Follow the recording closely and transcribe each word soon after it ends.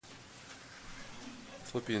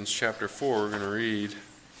Philippians chapter 4, we're going to read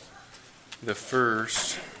the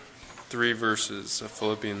first 3 verses of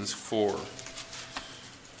Philippians 4.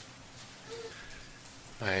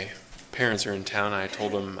 My parents are in town. I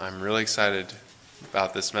told them I'm really excited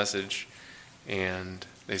about this message, and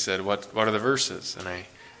they said, what are the verses? And I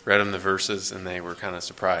read them the verses, and they were kind of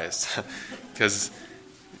surprised because,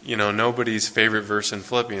 nobody's favorite verse in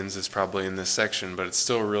Philippians is probably in this section, but it's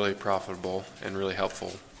still really profitable and really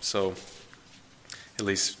helpful. So at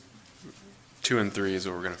least 2 and 3 is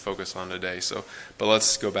what we're going to focus on today. But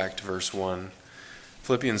let's go back to verse 1.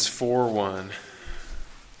 Philippians 4:1.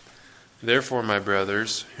 Therefore, my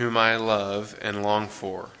brothers, whom I love and long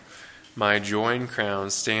for, my joy and crown,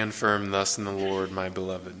 stand firm thus in the Lord, my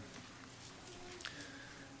beloved.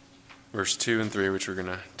 Verse 2 and 3, which we're going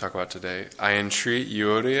to talk about today. I entreat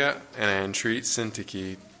Euodia and I entreat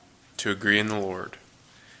Syntyche to agree in the Lord.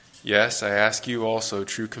 Yes, I ask you also,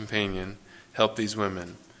 true companion, help these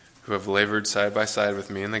women, who have labored side by side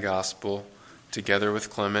with me in the gospel, together with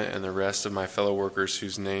Clement and the rest of my fellow workers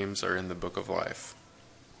whose names are in the book of life.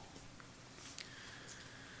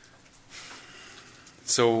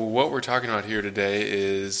 So what we're talking about here today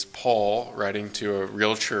is Paul writing to a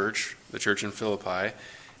real church, the church in Philippi,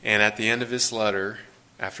 and at the end of his letter,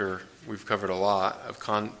 after we've covered a lot of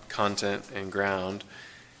content and ground,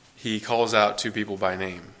 he calls out 2 people by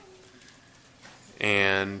name.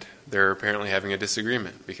 And they're apparently having a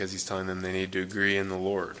disagreement because he's telling them they need to agree in the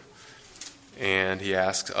Lord. And he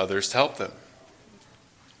asks others to help them.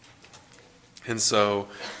 And so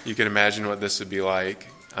you can imagine what this would be like.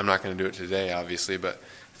 I'm not going to do it today, obviously, but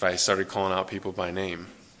if I started calling out people by name,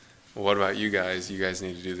 well, what about you guys? You guys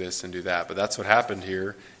need to do this and do that. But that's what happened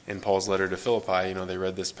here in Paul's letter to Philippi. They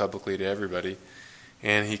read this publicly to everybody.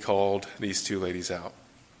 And he called these 2 ladies out,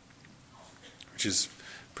 which is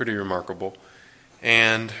pretty remarkable.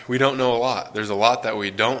 And we don't know a lot. There's a lot that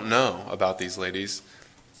we don't know about these ladies.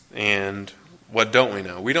 And what don't we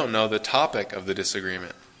know? We don't know the topic of the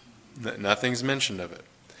disagreement. Nothing's mentioned of it.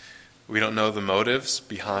 We don't know the motives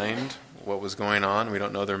behind what was going on. We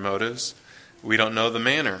don't know their motives. We don't know the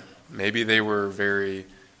manner. Maybe they were very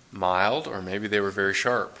mild, or maybe they were very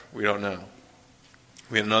sharp. We don't know.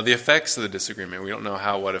 We don't know the effects of the disagreement. We don't know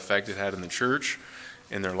what effect it had in the church,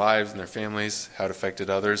 in their lives, in their families, how it affected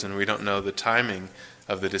others, and we don't know the timing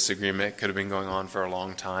of the disagreement. It could have been going on for a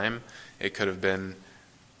long time. It could have been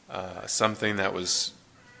something that was,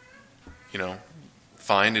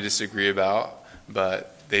 fine to disagree about,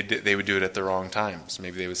 but they would do it at the wrong times.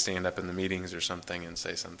 Maybe they would stand up in the meetings or something and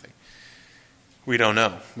say something. We don't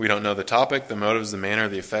know. We don't know the topic, the motives, the manner,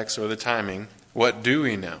 the effects, or the timing. What do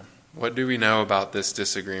we know? What do we know about this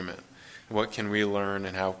disagreement? What can we learn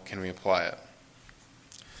and how can we apply it?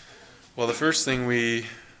 Well, the first thing we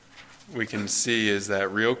can see is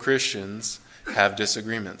that real Christians have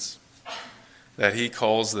disagreements. That he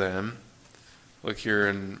calls them, look here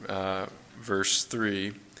in verse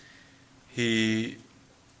 3, he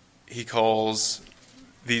calls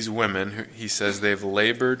these women, he says, they've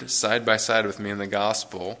labored side by side with me in the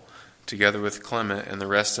gospel, together with Clement and the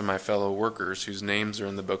rest of my fellow workers whose names are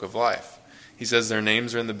in the book of life. He says their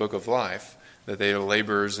names are in the book of life, that they are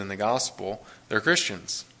laborers in the gospel. They're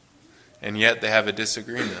Christians. And yet they have a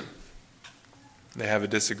disagreement. They have a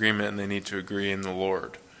disagreement and they need to agree in the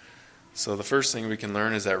Lord. So the first thing we can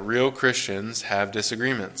learn is that real Christians have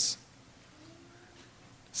disagreements.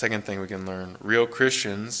 Second thing we can learn, real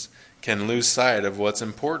Christians can lose sight of what's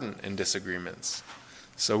important in disagreements.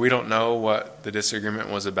 So we don't know what the disagreement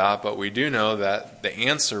was about, but we do know that the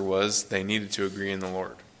answer was they needed to agree in the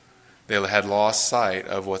Lord. They had lost sight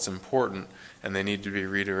of what's important and they need to be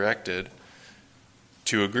redirected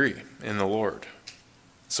to agree in the Lord.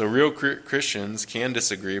 So real Christians can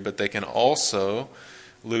disagree, but they can also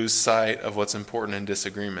lose sight of what's important in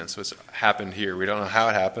disagreements, which happened here. We don't know how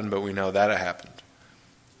it happened, but we know that it happened.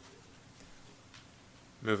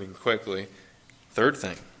 Moving quickly, third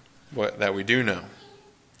thing that we do know,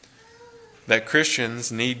 that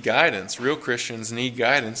Christians need guidance. Real Christians need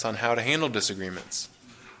guidance on how to handle disagreements.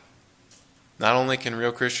 Not only can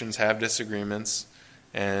real Christians have disagreements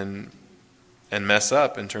and mess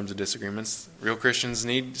up in terms of disagreements, real Christians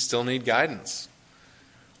still need guidance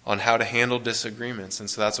on how to handle disagreements. And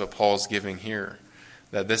so that's what Paul's giving here,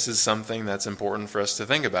 that this is something that's important for us to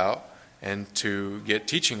think about and to get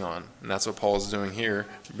teaching on. And that's what Paul's doing here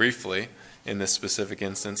briefly in this specific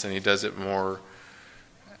instance, and he does it more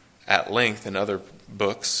at length in other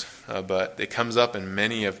books, but it comes up in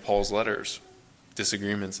many of Paul's letters,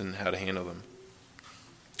 disagreements and how to handle them.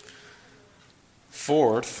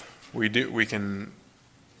 Fourth, we can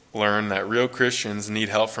learn that real Christians need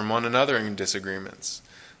help from one another in disagreements.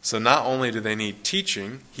 So not only do they need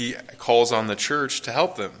teaching, he calls on the church to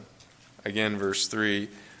help them. Again, verse 3,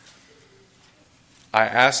 I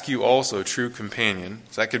ask you also, true companion.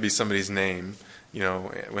 So that could be somebody's name.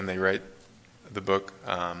 When they write the book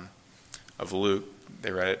of Luke,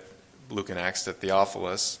 they write Luke and Acts to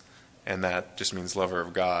Theophilus, and that just means lover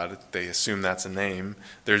of God. They assume that's a name.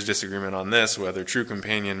 There's disagreement on this, whether true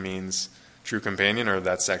companion means true companion or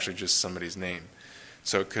that's actually just somebody's name.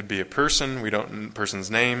 So it could be a person, we don't know the person's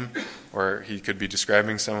name, or he could be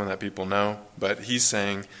describing someone that people know, but he's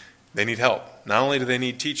saying they need help. Not only do they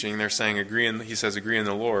need teaching, they're saying he says agree in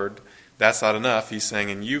the Lord. That's not enough. He's saying,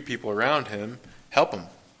 and you people around him, help them.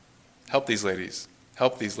 Help these ladies.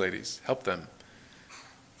 Help these ladies. Help them.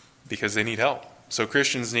 Because they need help. So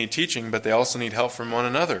Christians need teaching, but they also need help from one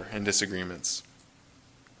another in disagreements.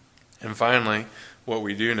 And finally, what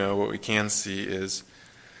we do know, what we can see is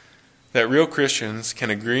that real Christians can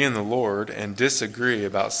agree in the Lord and disagree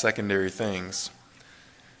about secondary things.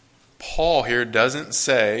 Paul here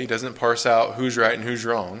doesn't parse out who's right and who's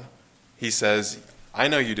wrong. He says, I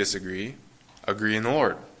know you disagree. Agree in the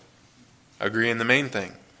Lord. Agree in the main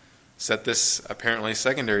thing. Set this apparently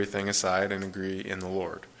secondary thing aside and agree in the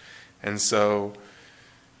Lord. And so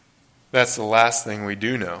that's the last thing we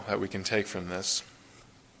do know that we can take from this.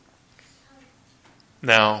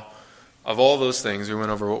 Now, of all those things, we went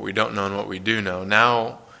over what we don't know and what we do know.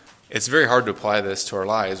 Now, it's very hard to apply this to our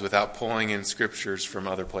lives without pulling in scriptures from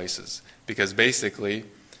other places. Because basically,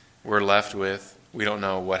 we're left with, we don't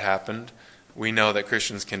know what happened. We know that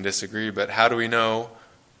Christians can disagree, but how do we know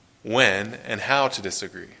when and how to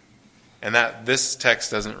disagree? And that this text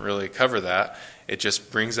doesn't really cover that. It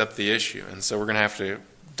just brings up the issue. And so we're going to have to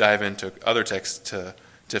dive into other texts to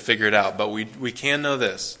figure it out. But we can know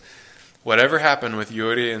this. Whatever happened with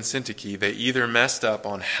Euodia and Syntyche, they either messed up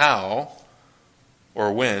on how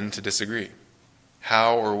or when to disagree.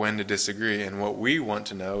 How or when to disagree. And what we want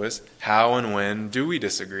to know is how and when do we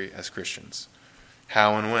disagree as Christians?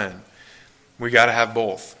 How and when? We got to have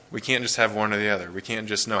both. We can't just have one or the other. We can't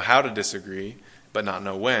just know how to disagree but not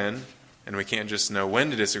know when. And we can't just know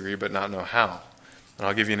when to disagree but not know how. And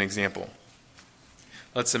I'll give you an example.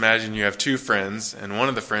 Let's imagine you have two friends, and one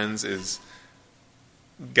of the friends is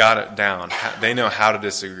got it down. They know how to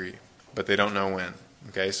disagree, but they don't know when.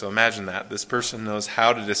 Okay, so imagine that. This person knows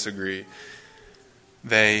how to disagree.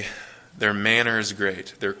 Their manner is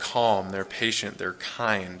great. They're calm. They're patient. They're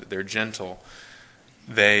kind. They're gentle.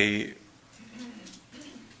 They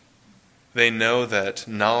know that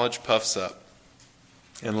knowledge puffs up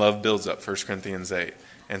and love builds up, 1 Corinthians 8.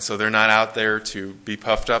 And so they're not out there to be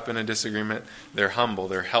puffed up in a disagreement. They're humble.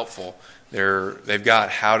 They're helpful. They've got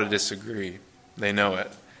how to disagree. They know it.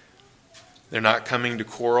 They're not coming to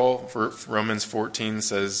quarrel. Romans 14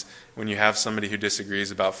 says when you have somebody who disagrees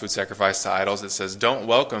about food sacrificed to idols, it says don't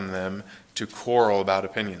welcome them to quarrel about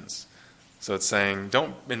opinions. So it's saying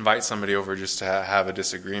don't invite somebody over just to have a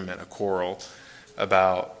disagreement, a quarrel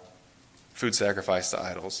about food sacrificed to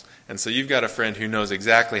idols. And so you've got a friend who knows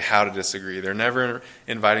exactly how to disagree. They're never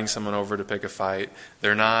inviting someone over to pick a fight.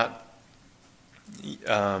 They're not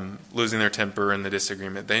losing their temper in the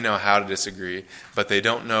disagreement. They know how to disagree, but they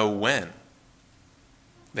don't know when.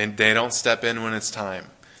 They don't step in when it's time.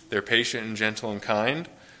 They're patient and gentle and kind,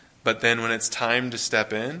 but then when it's time to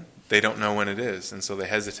step in, they don't know when it is, and so they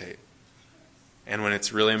hesitate. And when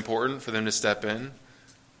it's really important for them to step in,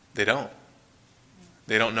 they don't.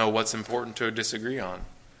 They don't know what's important to disagree on.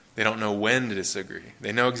 They don't know when to disagree.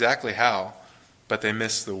 They know exactly how, but they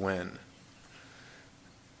miss the when.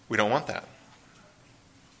 We don't want that.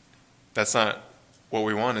 That's not what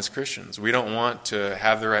we want as Christians. We don't want to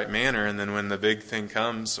have the right manner, and then when the big thing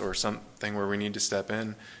comes or something where we need to step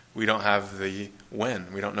in, we don't have the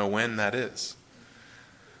when. We don't know when that is.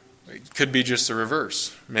 It could be just the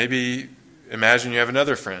reverse. Maybe imagine you have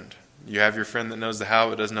another friend. You have your friend that knows the how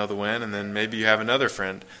but doesn't know the when, and then maybe you have another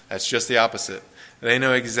friend that's just the opposite. They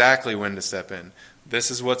know exactly when to step in. This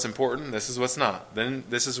is what's important, this is what's not. Then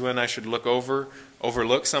this is when I should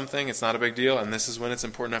overlook something, it's not a big deal, and this is when it's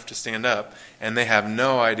important enough to stand up, and they have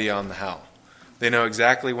no idea on the how. They know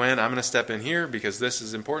exactly when I'm going to step in here because this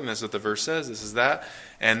is important, this is what the verse says, this is that,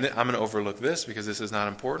 and I'm going to overlook this because this is not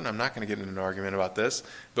important, I'm not going to get in an argument about this.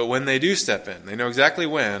 But when they do step in, they know exactly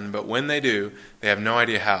when, but when they do, they have no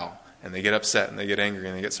idea how. And they get upset, and they get angry,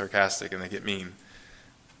 and they get sarcastic, and they get mean.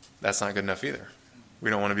 That's not good enough either. We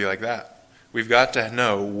don't want to be like that. We've got to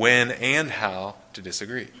know when and how to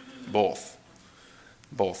disagree. Both.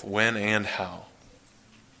 Both. When and how.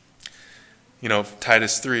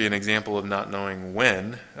 Titus 3, an example of not knowing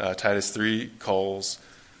when. Titus 3 calls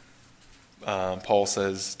Paul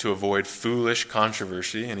says to avoid foolish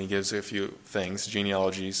controversy, and he gives a few things,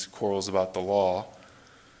 genealogies, quarrels about the law.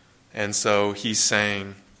 And so he's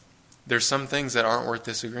saying there's some things that aren't worth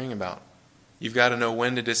disagreeing about. You've got to know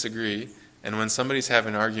when to disagree, and when somebody's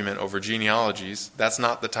having an argument over genealogies, that's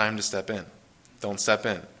not the time to step in. Don't step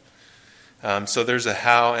in. So there's a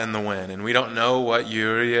how and the when, and we don't know what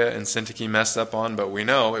Euodia and Syntyche messed up on, but we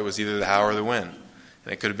know it was either the how or the when.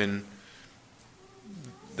 And it could have been,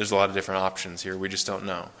 there's a lot of different options here, we just don't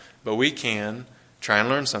know. But we can try and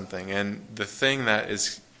learn something, and the thing that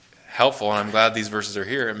is helpful, and I'm glad these verses are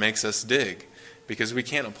here, it makes us dig, because we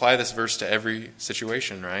can't apply this verse to every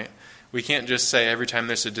situation, right? We can't just say every time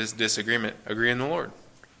there's a disagreement, agree in the Lord.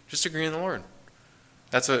 Just agree in the Lord.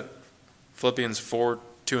 That's what Philippians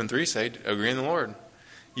 4:2 and 3 say, agree in the Lord.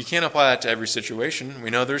 You can't apply that to every situation. We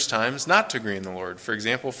know there's times not to agree in the Lord. For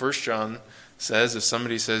example, 1 John says if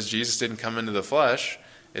somebody says Jesus didn't come into the flesh,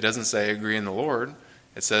 it doesn't say agree in the Lord.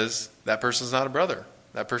 It says that person's not a brother.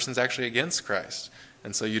 That person's actually against Christ.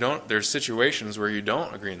 And so there's situations where you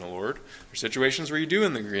don't agree in the Lord. There's situations where you do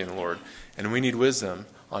agree in the Lord. And we need wisdom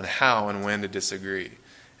on how and when to disagree.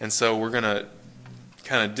 And so we're going to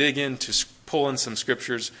kind of dig into, pull in some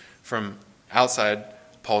scriptures from outside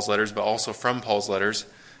Paul's letters, but also from Paul's letters,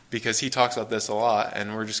 because he talks about this a lot,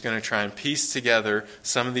 and we're just going to try and piece together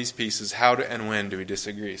some of these pieces. How to and when do we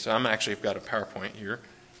disagree? So I've got a PowerPoint here.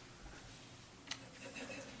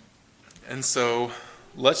 And so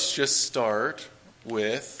let's just start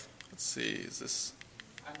with, let's see, is this?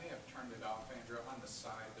 I may have turned it off, Andrew. On the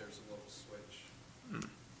side, there's a little switch.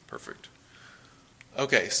 Perfect.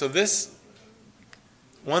 Okay, so this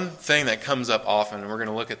one thing that comes up often, and we're going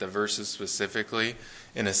to look at the verses specifically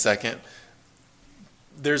in a second.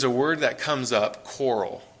 There's a word that comes up,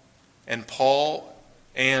 quarrel. And Paul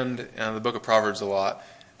and the book of Proverbs a lot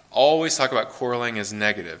always talk about quarreling as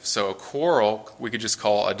negative. So a quarrel we could just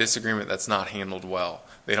call a disagreement that's not handled well.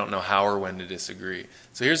 They don't know how or when to disagree.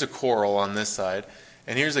 So here's a quarrel on this side,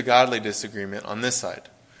 and here's a godly disagreement on this side.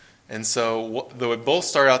 And so they both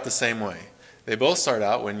start out the same way. They both start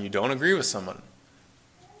out when you don't agree with someone.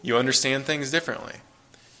 You understand things differently,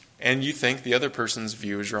 and you think the other person's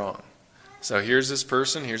view is wrong. So here's this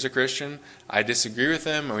person, here's a Christian. I disagree with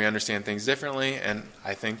them, and we understand things differently, and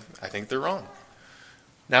I think they're wrong.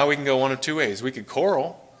 Now we can go one of two ways. We could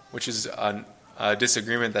quarrel, which is a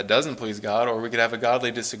disagreement that doesn't please God, or we could have a godly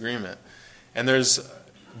disagreement. And there's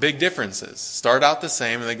big differences. Start out the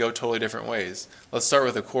same, and they go totally different ways. Let's start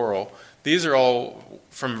with a quarrel. These are all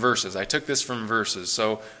from verses. I took this from verses.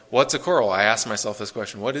 So what's a quarrel? I asked myself this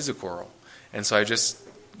question, what is a quarrel? And so I just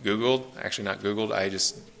I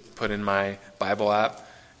just put in my Bible app,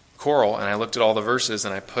 quarrel, and I looked at all the verses,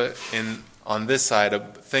 and I put in on this side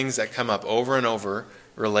of things that come up over and over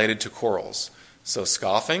related to quarrels. So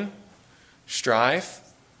scoffing, strife,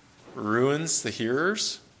 ruins the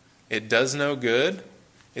hearers, it does no good.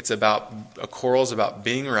 A quarrel is about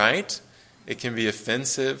being right. It can be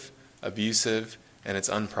offensive, abusive, and it's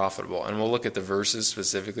unprofitable. And we'll look at the verses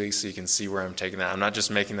specifically so you can see where I'm taking that. I'm not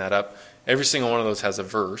just making that up. Every single one of those has a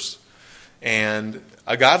verse. And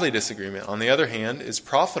a godly disagreement, on the other hand, is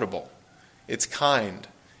profitable. It's kind.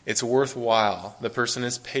 It's worthwhile. The person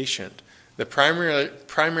is patient. The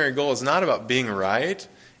primary goal is not about being right.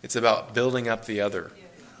 It's about building up the other.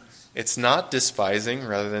 It's not despising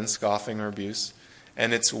rather than scoffing or abuse.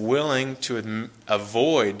 And it's willing to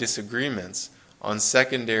avoid disagreements on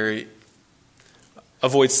secondary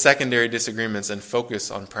disagreements and focus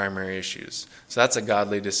on primary issues. So that's a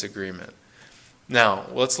godly disagreement. Now,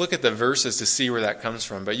 let's look at the verses to see where that comes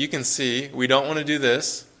from. But you can see, we don't want to do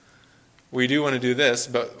this. We do want to do this,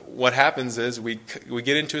 but what happens is we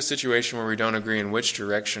get into a situation where we don't agree in which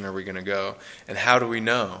direction are we going to go, and how do we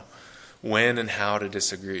know when and how to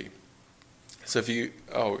disagree. So you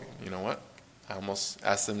know what? I almost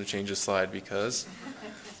asked them to change the slide because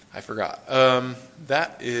I forgot.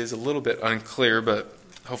 That is a little bit unclear, but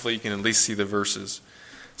hopefully you can at least see the verses.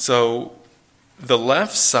 So the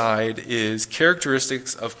left side is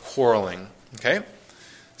characteristics of quarreling. Okay?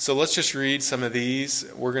 So let's just read some of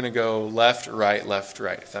these. We're going to go left, right,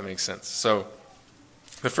 if that makes sense. So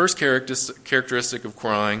the first characteristic of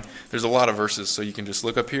quarreling, there's a lot of verses, so you can just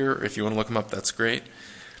look up here. If you want to look them up, that's great.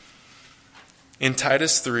 In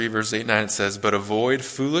Titus 3, verse 8 and 9, it says, "But avoid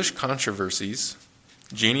foolish controversies,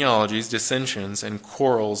 genealogies, dissensions, and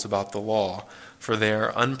quarrels about the law, for they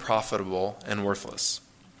are unprofitable and worthless."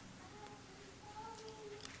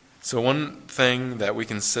 So one thing that we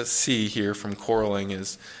can see here from quarreling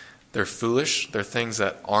is they're foolish, they're things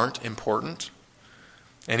that aren't important.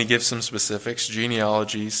 And he gives some specifics,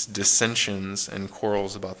 genealogies, dissensions, and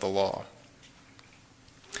quarrels about the law.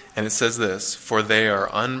 And it says this, for they are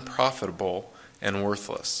unprofitable and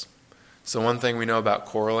worthless. So one thing we know about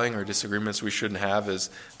quarreling or disagreements we shouldn't have is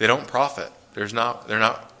they don't profit.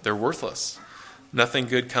 They're worthless. Nothing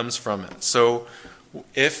good comes from it. So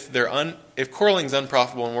if quarreling's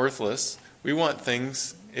unprofitable and worthless, we want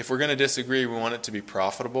things, if we're going to disagree, we want it to be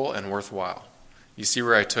profitable and worthwhile. You see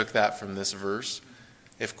where I took that from this verse?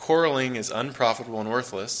 If quarreling is unprofitable and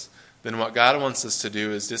worthless, then what God wants us to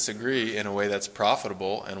do is disagree in a way that's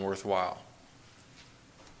profitable and worthwhile.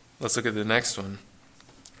 Let's look at the next one.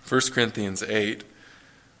 1 Corinthians 8,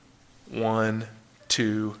 1,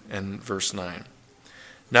 2, and verse 9.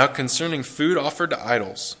 Now concerning food offered to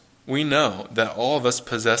idols, we know that all of us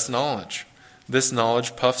possess knowledge. This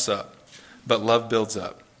knowledge puffs up, but love builds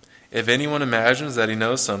up. If anyone imagines that he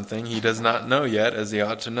knows something, he does not know yet as he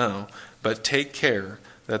ought to know, but take care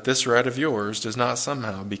that this right of yours does not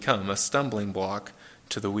somehow become a stumbling block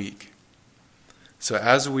to the weak. So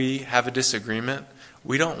as we have a disagreement,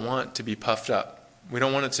 we don't want to be puffed up. We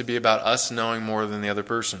don't want it to be about us knowing more than the other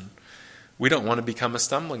person. We don't want to become a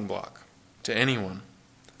stumbling block to anyone.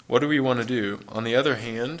 What do we want to do? On the other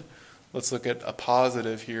hand, let's look at a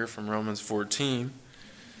positive here from Romans 14.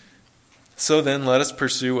 So then let us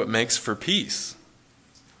pursue what makes for peace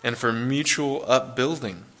and for mutual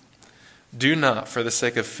upbuilding. Do not, for the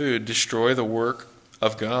sake of food, destroy the work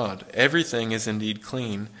of God. Everything is indeed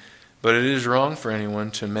clean, but it is wrong for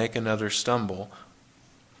anyone to make another stumble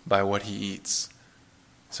by what he eats.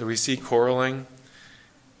 So we see quarreling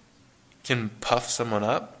can puff someone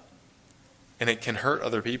up, and it can hurt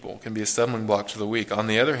other people. It can be a stumbling block to the weak. On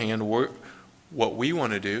the other hand, what we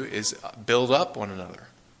want to do is build up one another.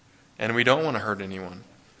 And we don't want to hurt anyone.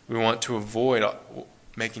 We want to avoid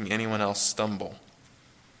making anyone else stumble.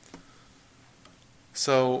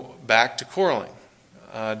 So back to quarreling.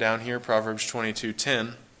 Down here, Proverbs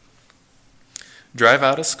 22:10. Drive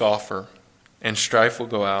out a scoffer, and strife will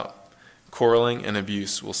go out. Quarreling and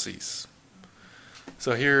abuse will cease.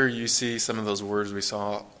 So here you see some of those words we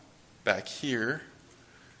saw back here.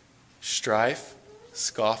 Strife,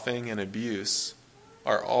 scoffing, and abuse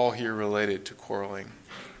are all here related to quarreling.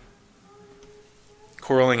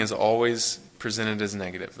 Quarreling is always presented as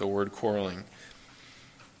negative, the word quarreling.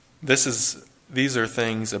 These are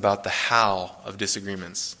things about the how of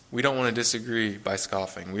disagreements. We don't want to disagree by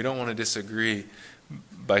scoffing. We don't want to disagree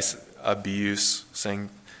by abuse, saying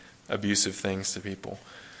abusive things to people.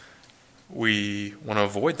 We want to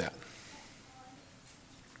avoid that.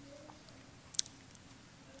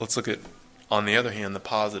 Let's look at, on the other hand, the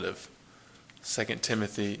positive. 2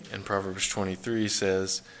 Timothy and Proverbs 23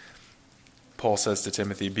 says, Paul says to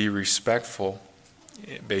Timothy, be respectful.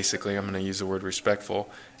 Basically, I'm going to use the word respectful,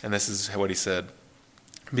 and this is what he said.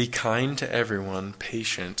 Be kind to everyone,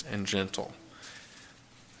 patient and gentle.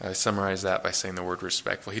 I summarize that by saying the word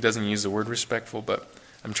respectful. He doesn't use the word respectful, but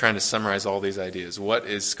I'm trying to summarize all these ideas. What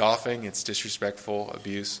is scoffing? It's disrespectful,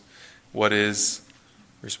 abuse. What is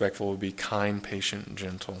respectful would be kind, patient, and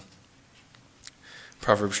gentle.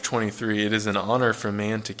 Proverbs 23, it is an honor for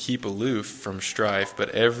man to keep aloof from strife, but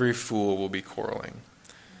every fool will be quarreling.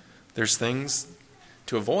 There's things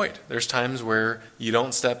to avoid. There's times where you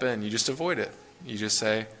don't step in. You just avoid it. You just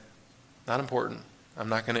say, not important. I'm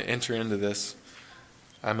not going to enter into this.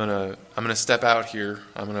 I'm going to step out here.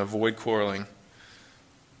 I'm going to avoid quarreling.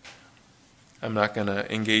 I'm not going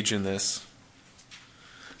to engage in this.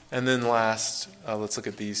 And then last, let's look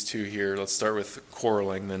at these two here. Let's start with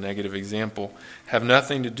quarreling, the negative example. Have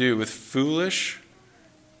nothing to do with foolish,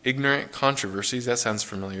 ignorant controversies. That sounds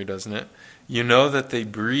familiar, doesn't it? You know that they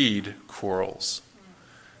breed quarrels.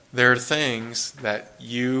 There are things that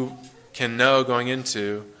you can know going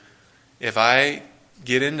into, if I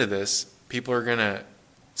get into this, people are going to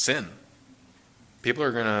sin. People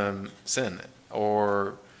are going to sin.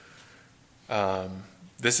 Or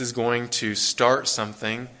this is going to start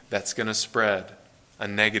something that's going to spread a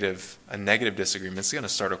negative disagreement. It's going to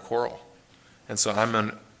start a quarrel. And so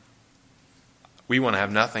we want to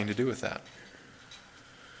have nothing to do with that.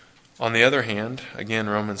 On the other hand, again,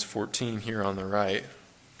 Romans 14 here on the right.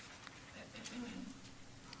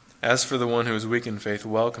 As for the one who is weak in faith,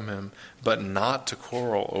 welcome him, but not to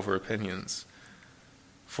quarrel over opinions.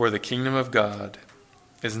 For the kingdom of God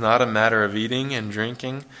is not a matter of eating and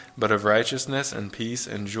drinking, but of righteousness and peace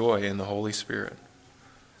and joy in the Holy Spirit.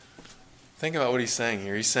 Think about what he's saying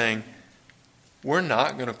here. He's saying, we're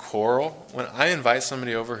not going to quarrel. When I invite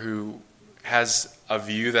somebody over who has a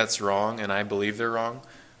view that's wrong and I believe they're wrong,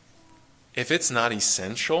 if it's not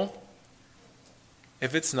essential,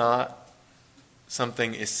 if it's not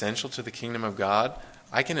something essential to the kingdom of God,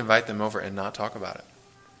 I can invite them over and not talk about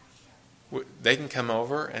it. They can come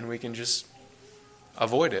over and we can just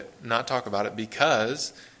avoid it, not talk about it,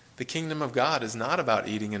 because the kingdom of God is not about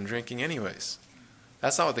eating and drinking anyways.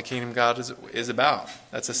 That's not what the kingdom of God is about.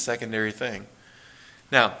 That's a secondary thing.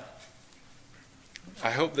 Now,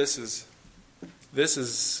 I hope this is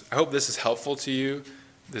helpful to you.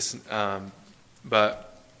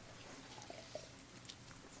 But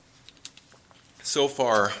so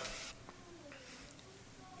far,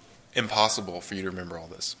 impossible for you to remember all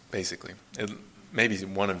this. Basically, maybe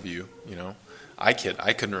one of you, I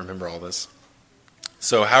couldn't remember all this.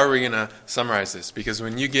 So how are we going to summarize this? Because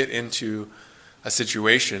when you get into a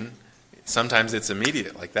situation, sometimes it's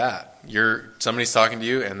immediate like that. Somebody's talking to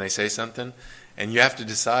you and they say something, and you have to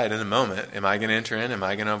decide in a moment, am I going to enter in? Am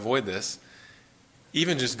I going to avoid this?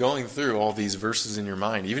 Even just going through all these verses in your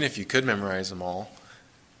mind, even if you could memorize them all,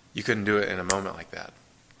 you couldn't do it in a moment like that.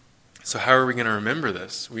 So how are we going to remember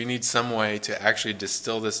this? We need some way to actually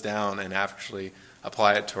distill this down and actually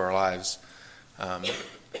apply it to our lives.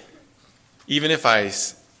 Even if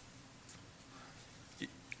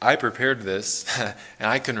I prepared this, and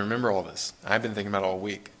I couldn't remember all this. I've been thinking about it all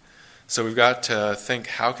week. So we've got to think,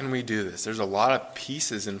 how can we do this? There's a lot of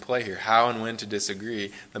pieces in play here, how and when to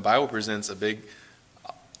disagree. The Bible presents a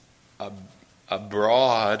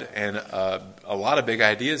broad and a lot of big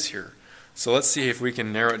ideas here. So let's see if we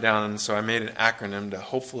can narrow it down. So I made an acronym to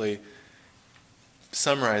hopefully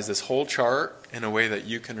summarize this whole chart in a way that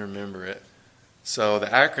you can remember it. So the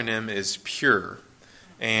acronym is PURE,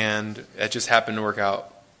 and it just happened to work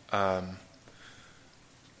out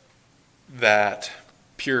that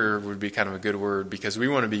pure would be kind of a good word, because we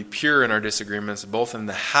want to be pure in our disagreements, both in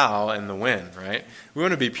the how and the when, right? We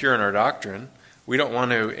want to be pure in our doctrine. We don't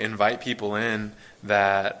want to invite people in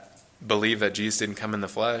that believe that Jesus didn't come in the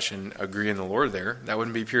flesh and agree in the Lord there. That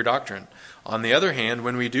wouldn't be pure doctrine. On the other hand,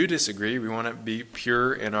 when we do disagree, we want to be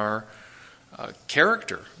pure in our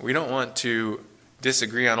character. We don't want to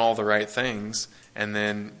disagree on all the right things and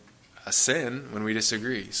then sin when we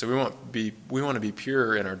disagree. So we want to be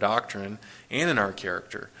pure in our doctrine and in our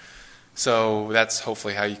character. So that's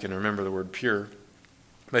hopefully how you can remember the word pure.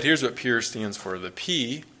 But here's what pure stands for. The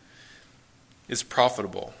P is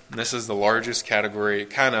profitable. And this is the largest category. It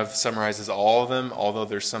kind of summarizes all of them, although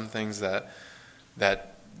there's some things that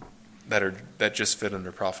just fit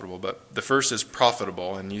under profitable. But the first is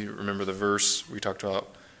profitable, and you remember the verse we talked about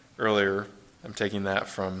earlier. I'm taking that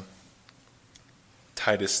from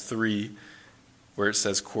Titus 3, where it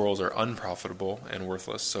says quarrels are unprofitable and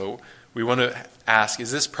worthless. So we want to ask,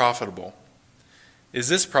 is this profitable? Is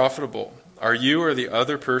this profitable? Are you or the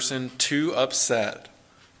other person too upset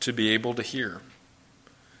to be able to hear?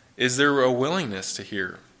 Is there a willingness to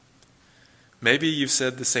hear? Maybe you've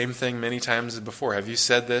said the same thing many times before. Have you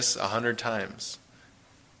said this 100 times?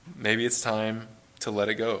 Maybe it's time to let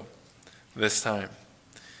it go this time.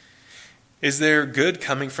 Is there good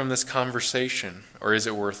coming from this conversation, or is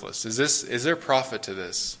it worthless? Is there profit to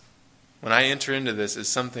this? When I enter into this, is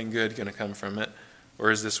something good going to come from it, or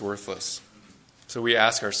is this worthless? So we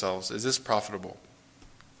ask ourselves, is this profitable?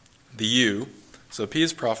 The U, so P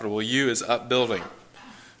is profitable, U is upbuilding.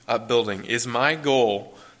 Upbuilding. Is my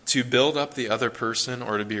goal to build up the other person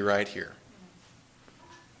or to be right here?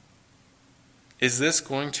 Is this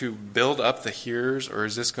going to build up the hearers, or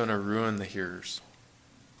is this going to ruin the hearers?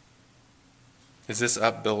 Is this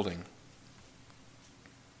upbuilding?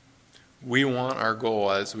 We want our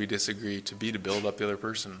goal as we disagree to be to build up the other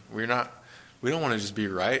person. We don't want to just be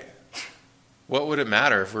right. What would it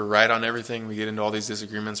matter if we're right on everything? We get into all these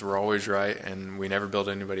disagreements, we're always right, and we never build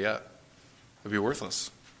anybody up. It would be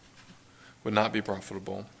worthless. Would not be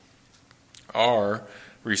profitable. R,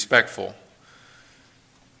 respectful.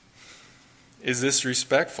 Is this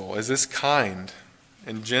respectful? Is this kind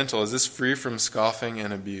and gentle? Is this free from scoffing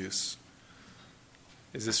and abuse?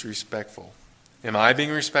 Is this respectful? Am I being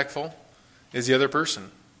respectful? Is the other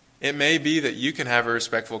person? It may be that you can have a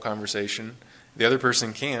respectful conversation, the other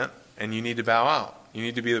person can't, and you need to bow out. You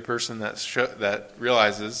need to be the person that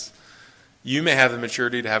realizes you may have the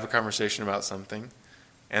maturity to have a conversation about something,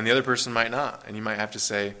 and the other person might not. And you might have to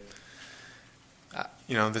say,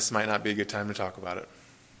 this might not be a good time to talk about it,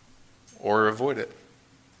 or avoid it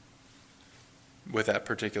with that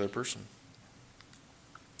particular person.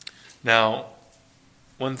 Now,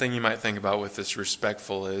 one thing you might think about with this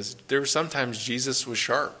respectful is there were sometimes Jesus was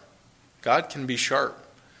sharp. God can be sharp.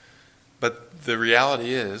 But the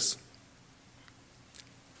reality is,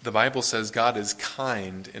 the Bible says God is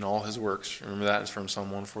kind in all his works. Remember that? It's from Psalm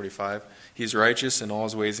 145. He's righteous in all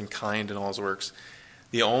his ways and kind in all his works.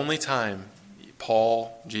 The only time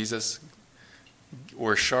Paul, Jesus,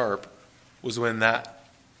 were sharp was when that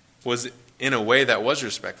was in a way that was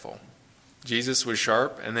respectful. Jesus was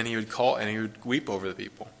sharp, and then he would call and he would weep over the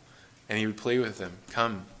people. And he would plead with them,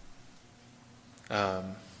 come.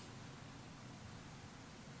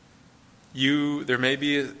 There may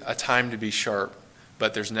be a time to be sharp,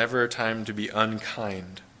 but there's never a time to be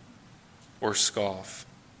unkind or scoff.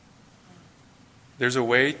 There's a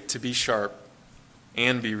way to be sharp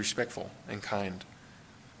and be respectful and kind.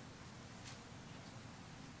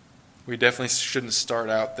 We definitely shouldn't start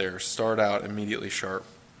out immediately sharp.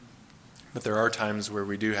 But there are times where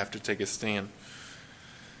we do have to take a stand.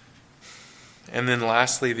 And then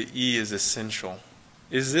lastly, the E is essential.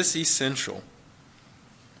 Is this essential?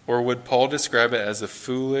 Or would Paul describe it as a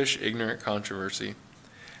foolish, ignorant controversy?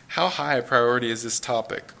 How high a priority is this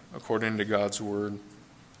topic according to God's word?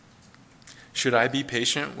 Should I be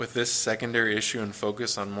patient with this secondary issue and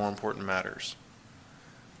focus on more important matters?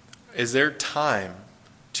 Is there time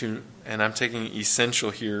to, and I'm taking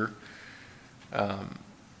essential here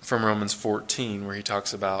from Romans 14, where he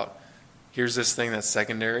talks about, here's this thing that's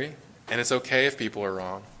secondary, and it's okay if people are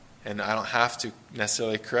wrong. And I don't have to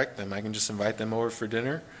necessarily correct them. I can just invite them over for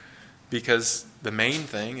dinner, because the main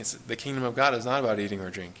thing is the kingdom of God is not about eating or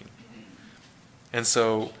drinking. And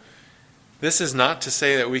so this is not to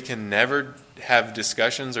say that we can never have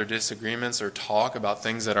discussions or disagreements or talk about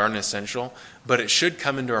things that aren't essential, but it should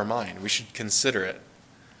come into our mind. We should consider it.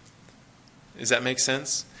 Does that make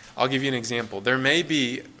sense? I'll give you an example. There may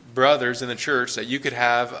be brothers in the church that you could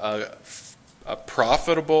have a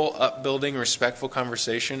profitable, upbuilding, respectful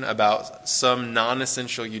conversation about some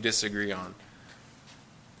non-essential you disagree on.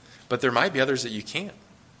 But there might be others that you can't.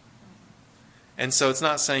 And so it's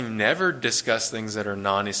not saying never discuss things that are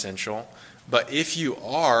non-essential, but if you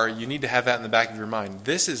are, you need to have that in the back of your mind.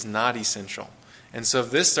 This is not essential. And so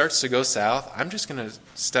if this starts to go south, I'm just going to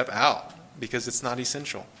step out because it's not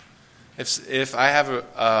essential. If I have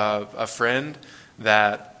a friend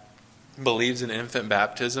that believes in infant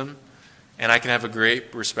baptism, and I can have a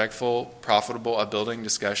great, respectful, profitable, upbuilding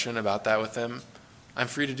discussion about that with them, I'm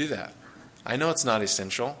free to do that. I know it's not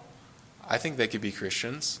essential. I think they could be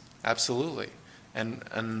Christians, absolutely. And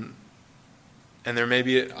there may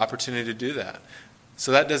be an opportunity to do that.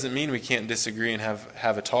 So that doesn't mean we can't disagree and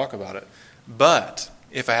have a talk about it. But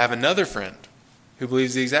if I have another friend who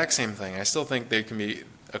believes the exact same thing, I still think they can be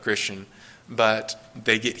a Christian, but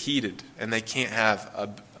they get heated and they can't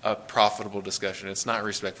have a profitable discussion. It's not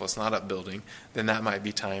respectful. It's not upbuilding. Then that might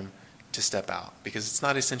be time to step out because it's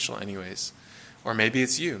not essential anyways. Or maybe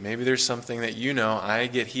it's you. Maybe there's something that I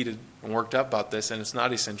get heated and worked up about this and it's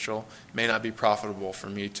not essential. It may not be profitable for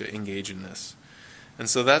me to engage in this. And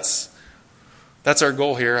so that's our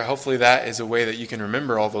goal here. Hopefully that is a way that you can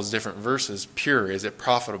remember all those different verses. Pure, is it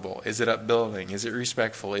profitable? Is it upbuilding? Is it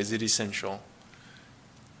respectful? Is it essential?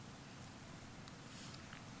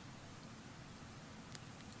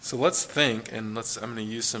 So let's think, and I'm going to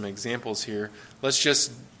use some examples here. Let's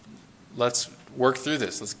work through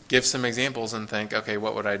this. Let's give some examples and think, okay,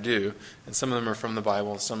 what would I do? And some of them are from the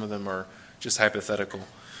Bible, some of them are just hypothetical.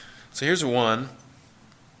 So here's one.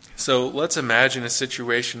 So let's imagine a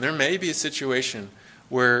situation. There may be a situation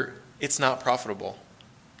where it's not profitable.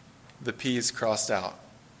 The P is crossed out.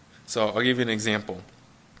 So I'll give you an example.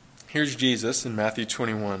 Here's Jesus in Matthew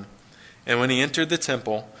 21. And when he entered the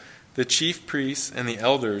temple, the chief priests and the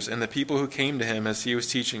elders and the people who came to him as he was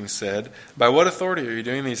teaching said, "By what authority are you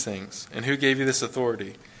doing these things? And who gave you this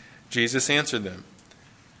authority?" Jesus answered them,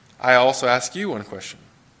 "I also ask you one question.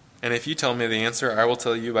 And if you tell me the answer, I will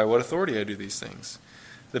tell you by what authority I do these things.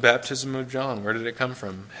 The baptism of John, where did it come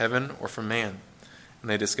from? Heaven or from man?" And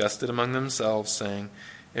they discussed it among themselves, saying,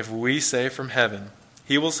 "If we say from heaven,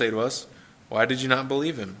 he will say to us, 'Why did you not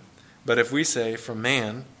believe him?' But if we say from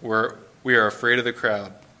man, we are afraid of the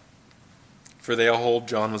crowd, for they all hold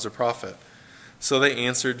John was a prophet." So they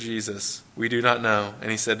answered Jesus, "We do not know."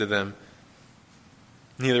 And he said to them,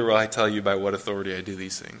 "Neither will I tell you by what authority I do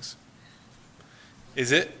these things."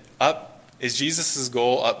 Is Jesus'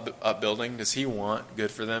 goal upbuilding? Does he want good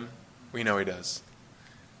for them? We know he does.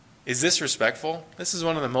 Is this respectful? This is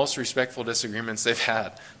one of the most respectful disagreements they've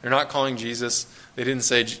had. They're not calling Jesus. They didn't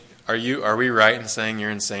say, Are we right in saying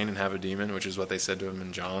you're insane and have a demon?" Which is what they said to him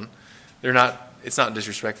in John. It's not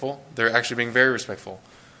disrespectful. They're actually being very respectful.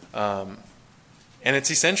 And it's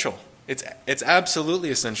essential. It's absolutely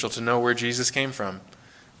essential to know where Jesus came from.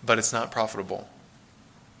 But it's not profitable.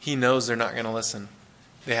 He knows they're not going to listen.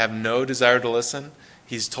 They have no desire to listen.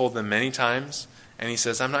 He's told them many times. And he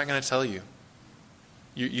says, "I'm not going to tell you.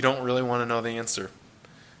 You don't really want to know the answer.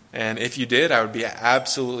 And if you did, I would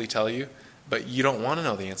absolutely tell you. But you don't want to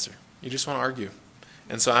know the answer. You just want to argue.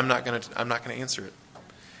 And so I'm not going to answer it."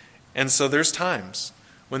 And so there's times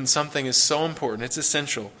when something is so important, it's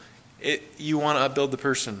essential, You want to upbuild the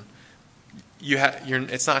person.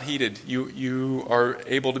 It's not heated. You are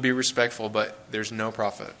able to be respectful, but there's no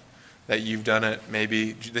profit. That you've done it,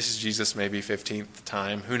 maybe, this is Jesus' maybe 15th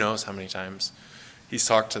time. Who knows how many times. He's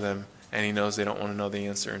talked to them, and he knows they don't want to know the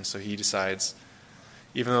answer, and so he decides,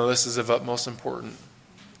 even though this is of utmost importance,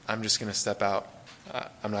 I'm just going to step out.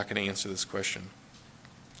 I'm not going to answer this question.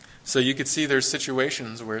 So you could see there's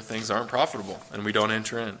situations where things aren't profitable, and we don't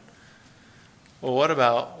enter in. Well,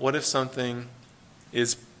 what if something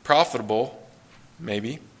is profitable,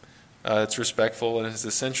 maybe, it's respectful and it's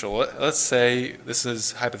essential. Let's say, this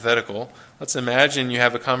is hypothetical, let's imagine you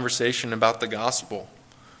have a conversation about the gospel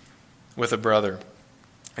with a brother,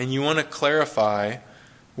 and you want to clarify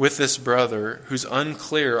with this brother who's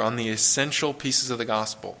unclear on the essential pieces of the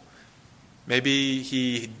gospel. Maybe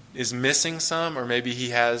he is missing some, or maybe he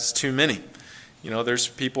has too many. There's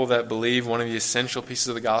people that believe one of the essential pieces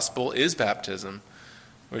of the gospel is baptism,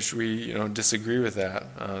 which we disagree with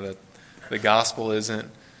that. That the gospel isn't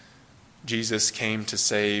Jesus came to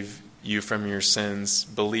save you from your sins,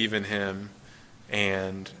 believe in him,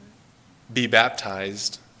 and be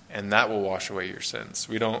baptized, and that will wash away your sins.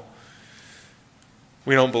 We don't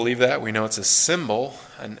believe that. We know it's a symbol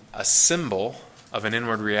of an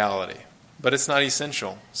inward reality. But it's not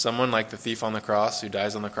essential. Someone like the thief on the cross who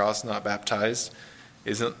dies on the cross not baptized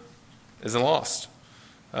isn't lost.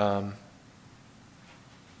 And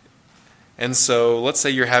so let's say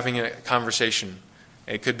you're having a conversation.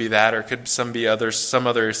 It could be that, or it could some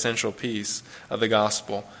other essential piece of the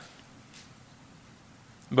gospel.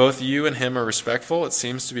 Both you and him are respectful. It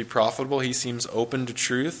seems to be profitable. He seems open to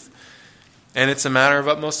truth. And it's a matter of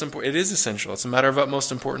utmost importance. It is essential. It's a matter of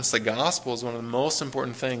utmost importance. The gospel is one of the most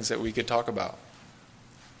important things that we could talk about.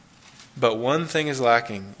 But one thing is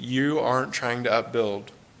lacking. You aren't trying to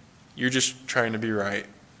upbuild. You're just trying to be right.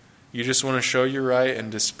 You just want to show you're right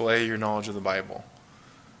and display your knowledge of the Bible.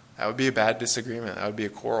 That would be a bad disagreement. That would be a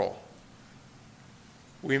quarrel.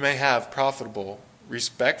 We may have profitable,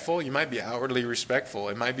 respectful. You might be outwardly respectful.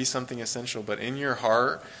 It might be something essential. But in your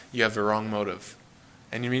heart, you have the wrong motive.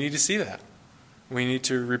 And we need to see that. We need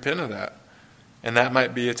to repent of that. And that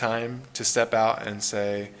might be a time to step out and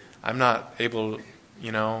say, I'm not able,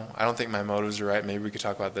 I don't think my motives are right. Maybe we could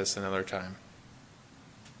talk about this another time.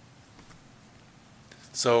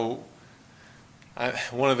 So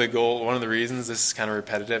one of the reasons this is kind of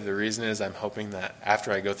repetitive, the reason is I'm hoping that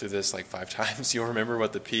after I go through this like 5 times, you'll remember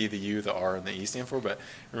what the P, the U, the R, and the E stand for. But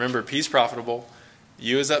remember, P is profitable,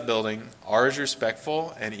 U is upbuilding, R is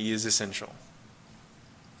respectful, and E is essential.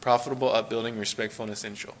 Profitable, upbuilding, respectful, and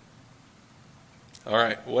essential. All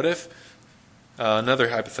right, what if, another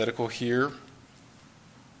hypothetical here.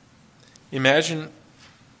 Imagine,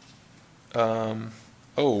 did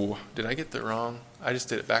I get that wrong? I just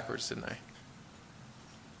did it backwards, didn't I?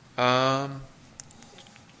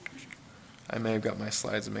 I may have got my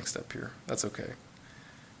slides mixed up here. That's okay.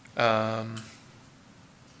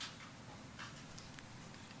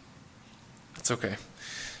 It's okay.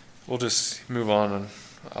 We'll just move on and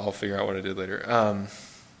I'll figure out what I did later.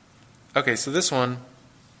 Okay, so this one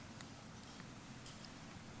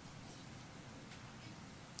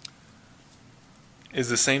is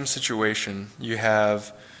the same situation. You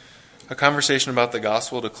have a conversation about the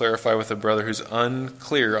gospel to clarify with a brother who's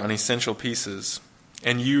unclear on essential pieces,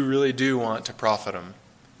 and you really do want to profit him.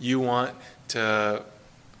 You want to,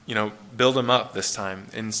 build him up this time.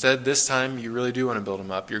 Instead, this time, you really do want to build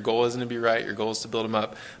him up. Your goal isn't to be right. Your goal is to build him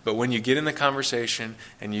up. But when you get in the conversation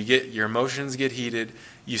and your emotions get heated,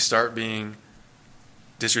 you start being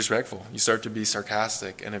disrespectful. You start to be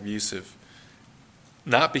sarcastic and abusive.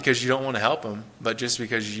 Not because you don't want to help him, but just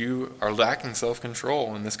because you are lacking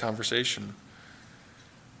self-control in this conversation.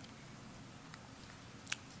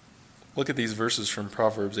 Look at these verses from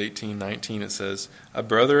Proverbs 18:19. It says, "A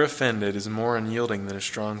brother offended is more unyielding than a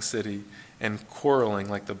strong city, and quarreling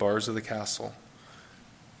like the bars of the castle."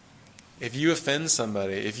 If you offend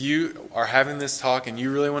somebody, if you are having this talk and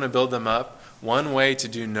you really want to build them up, one way to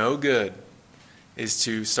do no good is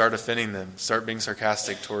to start offending them, start being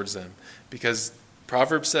sarcastic towards them. Because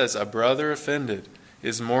Proverbs says, a brother offended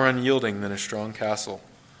is more unyielding than a strong castle.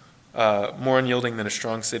 More unyielding than a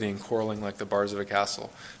strong city, and quarreling like the bars of a castle.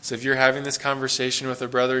 So if you're having this conversation with a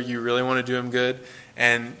brother, you really want to do him good,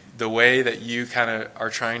 and the way that you kind of are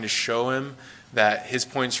trying to show him that his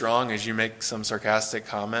point's wrong is you make some sarcastic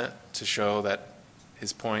comment to show that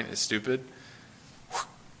his point is stupid,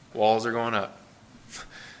 walls are going up.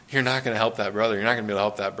 You're not going to help that brother. You're not going to be able to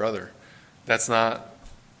help that brother. That's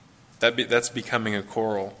becoming a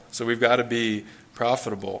quarrel. So we've got to be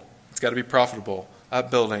profitable. It's got to be profitable,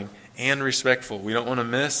 upbuilding, and respectful. We don't want to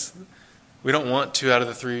miss. We don't want 2 out of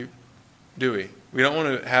the 3 do we? We don't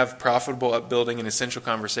want to have profitable, upbuilding, and essential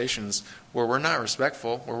conversations where we're not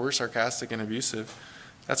respectful, where we're sarcastic and abusive.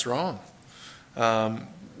 That's wrong.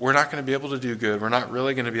 We're not going to be able to do good. We're not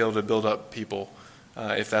really going to be able to build up people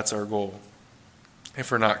if that's our goal,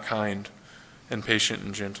 if we're not kind and patient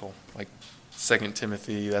and gentle. Like 2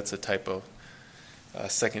 Timothy, that's a typo.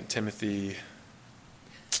 2 Timothy,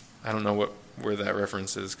 I don't know where that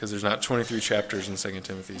reference is because there's not 23 chapters in 2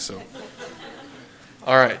 Timothy. So,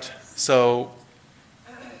 all right.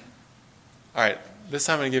 This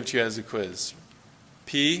time I'm going to give it to you as a quiz.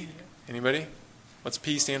 P, anybody? What's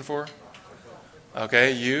P stand for?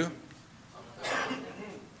 Okay, U,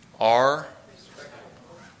 R,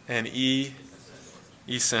 and E,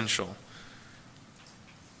 essential.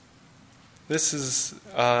 This is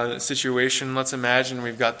a situation, let's imagine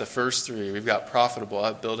we've got the first three. We've got profitable,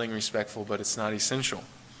 upbuilding, respectful, but it's not essential.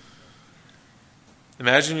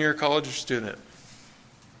 Imagine you're a college student,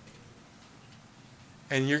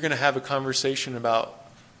 and you're going to have a conversation about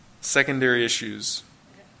secondary issues.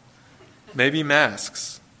 Maybe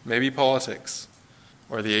masks, maybe politics,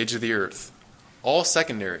 or the age of the earth. All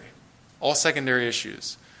secondary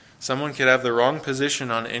issues. Someone could have the wrong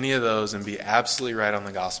position on any of those and be absolutely right on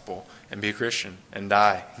the gospel and be a Christian and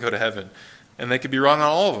die and go to heaven. And they could be wrong on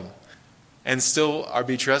all of them and still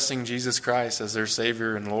be trusting Jesus Christ as their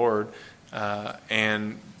Savior and Lord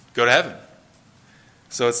and go to heaven.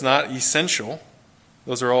 So it's not essential.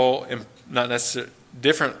 Those are all not necessarily,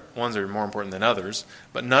 different ones are more important than others,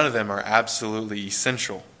 but none of them are absolutely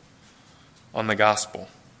essential on the gospel.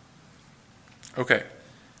 Okay,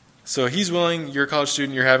 so he's willing, you're a college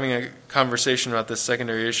student, you're having a conversation about this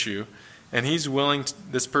secondary issue, and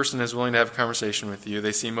this person is willing to have a conversation with you.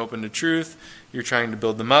 They seem open to truth. You're trying to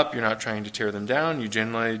build them up. You're not trying to tear them down. You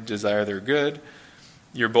genuinely desire their good.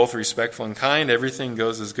 You're both respectful and kind. Everything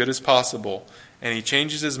goes as good as possible. And he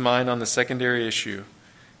changes his mind on the secondary issue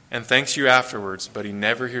and thanks you afterwards, but he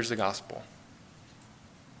never hears the gospel.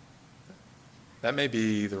 That may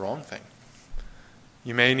be the wrong thing.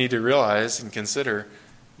 You may need to realize and consider,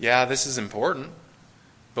 yeah, this is important,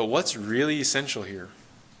 but what's really essential here?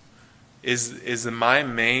 Is my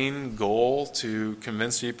main goal to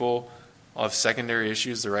convince people of secondary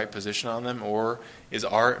issues the right position on them, or is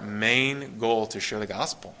our main goal to share the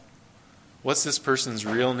gospel? What's this person's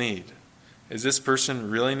real need? Is this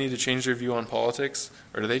person really need to change their view on politics,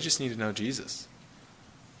 or do they just need to know Jesus?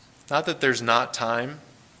 Not that there's not time.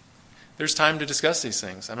 There's time to discuss these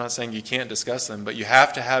things. I'm not saying you can't discuss them, but you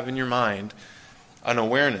have to have in your mind an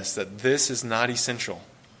awareness that this is not essential.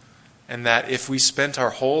 And that if we spent our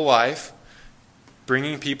whole life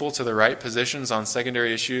bringing people to the right positions on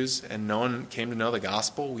secondary issues and no one came to know the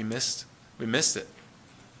gospel, we missed it.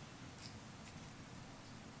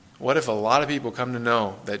 What if a lot of people come to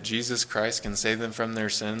know that Jesus Christ can save them from their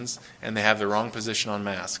sins and they have the wrong position on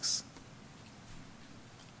masks?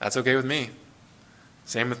 That's okay with me.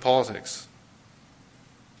 Same with politics.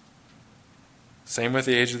 Same with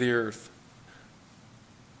the age of the earth.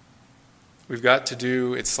 We've got to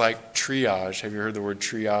do, it's like triage. Have you heard the word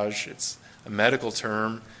triage? It's a medical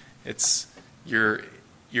term. It's you're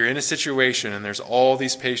in a situation and there's all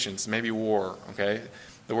these patients, maybe war, okay?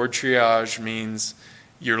 The word triage means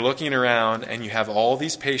you're looking around and you have all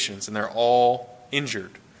these patients and they're all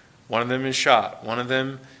injured. One of them is shot. One of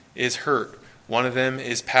them is hurt. One of them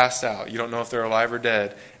is passed out. You don't know if they're alive or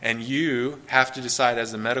dead. And you have to decide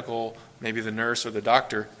as a medical, maybe the nurse or the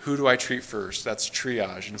doctor, who do I treat first? That's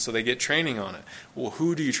triage. And so they get training on it. Well,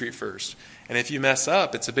 who do you treat first? And if you mess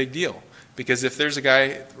up, it's a big deal. Because if there's a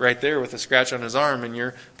guy right there with a scratch on his arm and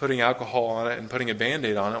you're putting alcohol on it and putting a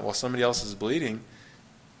Band-Aid on it while somebody else is bleeding,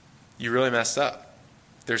 you really messed up.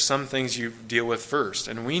 There's some things you deal with first.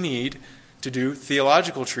 And we need to do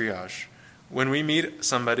theological triage. When we meet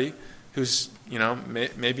somebody who's,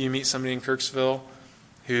 maybe you meet somebody in Kirksville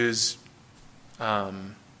who's,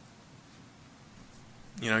 you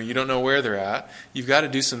don't know where they're at. You've got to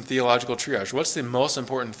do some theological triage. What's the most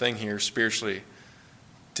important thing here spiritually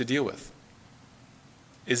to deal with?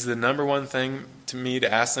 Is the number one thing to me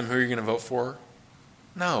to ask them who you're going to vote for?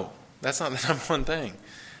 No, that's not the number one thing.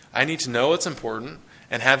 I need to know what's important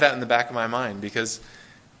and have that in the back of my mind, because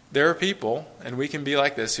there are people, and we can be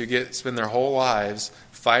like this, who spend their whole lives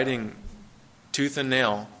fighting tooth and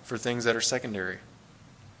nail for things that are secondary.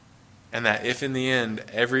 And that if in the end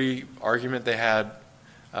every argument they had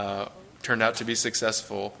turned out to be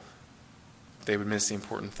successful, they would miss the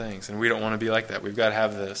important things. And we don't want to be like that. We've got to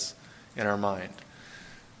have this in our mind.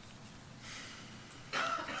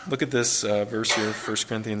 Look at this verse here, 1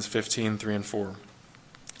 Corinthians 15, 3 and 4.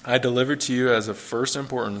 I delivered to you as of first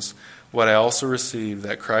importance what I also received,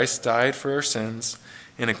 that Christ died for our sins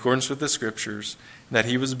in accordance with the Scriptures, that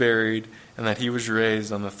he was buried, and that he was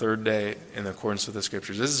raised on the third day in accordance with the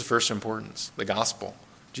Scriptures. This is of first importance, the gospel.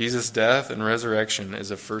 Jesus' death and resurrection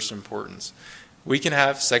is of first importance. We can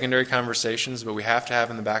have secondary conversations, but we have to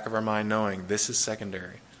have in the back of our mind knowing this is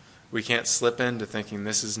secondary. We can't slip into thinking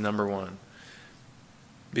this is number one.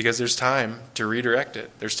 Because there's time to redirect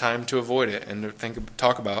it. There's time to avoid it and to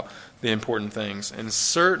talk about the important things. And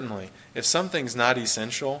certainly, if something's not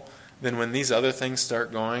essential, then when these other things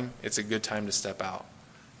start going, it's a good time to step out.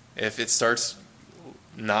 If it starts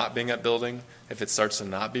not being upbuilding, if it starts to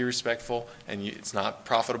not be respectful, and it's not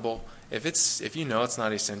profitable, if you know it's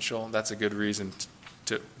not essential, that's a good reason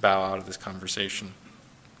to bow out of this conversation.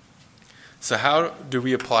 So how do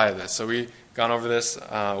we apply this? So we've gone over this.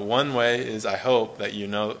 One way is, I hope that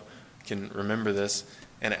can remember this,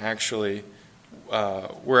 and actually,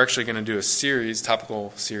 we're actually going to do a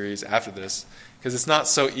topical series after this, because it's not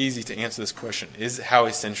so easy to answer this question. How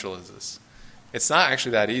essential is this? It's not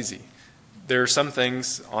actually that easy. There are some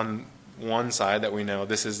things on one side that we know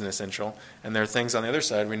this isn't essential, and there are things on the other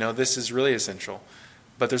side we know this is really essential.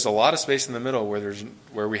 But there's a lot of space in the middle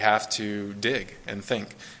where we have to dig and think.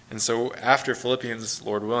 And so after Philippians,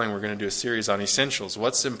 Lord willing, we're going to do a series on essentials.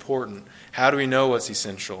 What's important? How do we know what's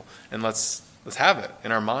essential? And let's have it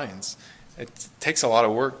in our minds. It takes a lot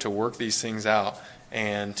of work to work these things out.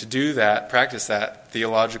 And to do that, practice that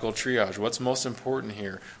theological triage. What's most important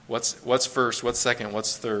here? What's first? What's second?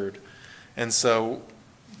 What's third? And so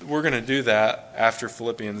we're going to do that after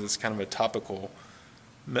Philippians. It's kind of a topical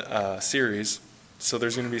series. So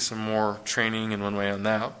there's going to be some more training in one way on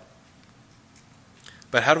that.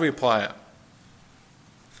 But how do we apply it?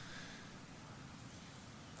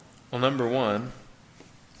 Well, number one,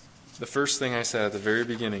 the first thing I said at the very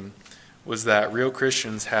beginning was that real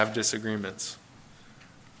Christians have disagreements.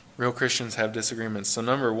 Real Christians have disagreements. So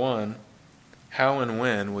number one, how and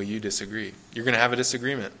when will you disagree? You're going to have a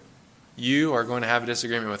disagreement. You are going to have a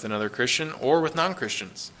disagreement with another Christian or with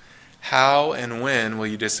non-Christians. How and when will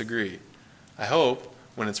you disagree? I hope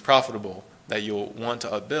when it's profitable that you'll want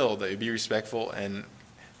to upbuild, that you'll be respectful and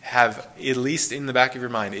have at least in the back of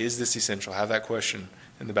your mind, is this essential? Have that question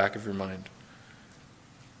in the back of your mind.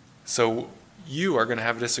 So you are going to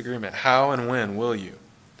have a disagreement. How and when will you?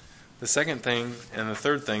 The second thing and the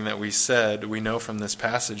third thing that we know from this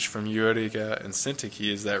passage from Euodia and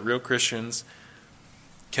Syntyche is that real Christians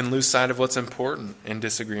can lose sight of what's important in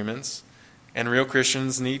disagreements, and real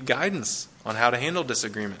Christians need guidance on how to handle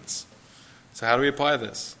disagreements. So how do we apply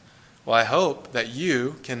this? Well, I hope that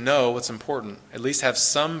you can know what's important, at least have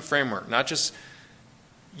some framework, not just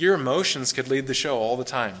your emotions could lead the show all the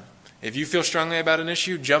time. If you feel strongly about an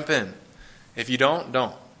issue, jump in. If you don't.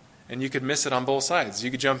 And you could miss it on both sides.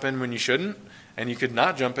 You could jump in when you shouldn't, and you could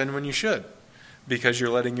not jump in when you should, because you're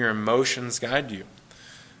letting your emotions guide you.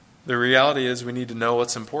 The reality is we need to know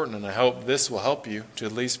what's important, and I hope this will help you to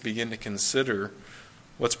at least begin to consider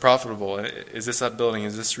what's profitable. Is this upbuilding?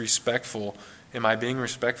 Is this respectful? Am I being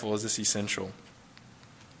respectful? Is this essential?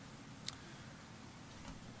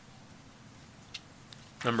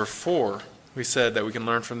 Number 4, we said that we can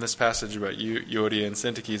learn from this passage about Euodia and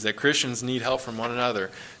Syntyche is that Christians need help from one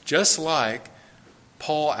another. Just like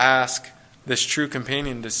Paul asked this true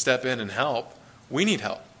companion to step in and help, we need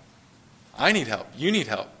help. I need help. You need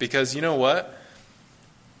help. Because you know what?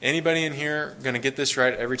 Anybody in here going to get this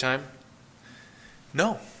right every time?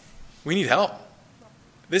 No. We need help.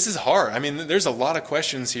 This is hard. I mean, there's a lot of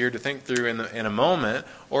questions here to think through in a moment,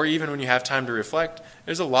 or even when you have time to reflect.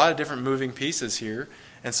 There's a lot of different moving pieces here,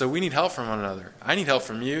 and so we need help from one another. I need help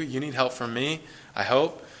from you. You need help from me. I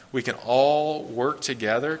hope we can all work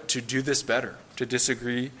together to do this better, to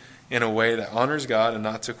disagree in a way that honors God and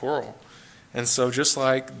not to quarrel. And so just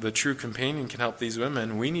like the true companion can help these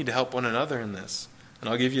women, we need to help one another in this. And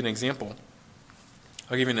I'll give you an example.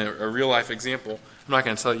 I'll give you a real-life example. I'm not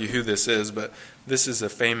going to tell you who this is, but this is a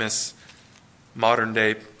famous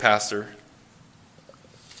modern-day pastor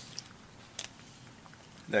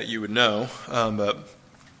that you would know. But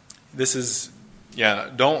this is,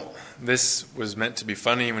 this was meant to be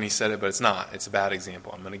funny when he said it, but it's not. It's a bad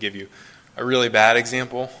example. I'm going to give you a really bad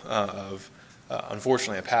example of,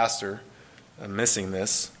 unfortunately, a pastor missing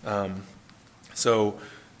this. So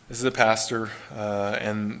this is a pastor,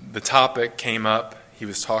 and the topic came up. He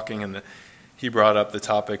was talking, and he brought up the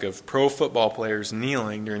topic of pro football players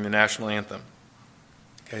kneeling during the national anthem.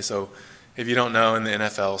 Okay, so if you don't know, in the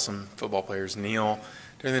NFL, some football players kneel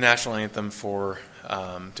during the national anthem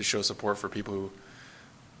to show support for people who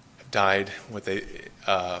have died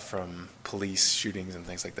from police shootings and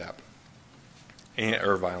things like that,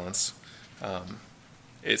 or violence.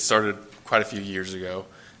 It started quite a few years ago,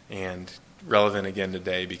 and relevant again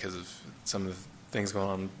today because of some of the things going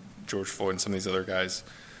on with George Floyd and some of these other guys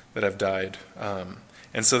that have died.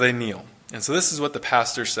 And so they kneel. And so this is what the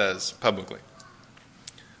pastor says publicly.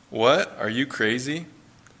 What? Are you crazy?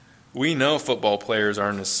 We know football players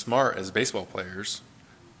aren't as smart as baseball players.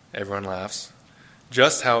 Everyone laughs.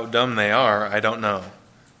 Just how dumb they are, I don't know.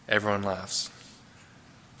 Everyone laughs.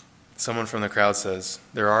 Someone from the crowd says,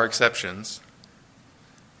 there are exceptions.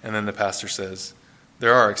 And then the pastor says,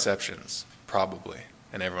 there are exceptions, probably.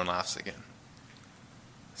 And everyone laughs again.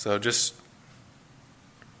 So just,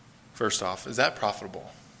 first off, is that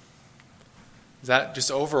profitable? Is that just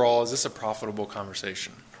overall, is this a profitable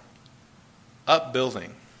conversation?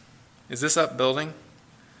 Upbuilding. Is this upbuilding?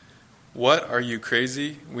 What, are you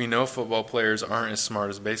crazy? We know football players aren't as smart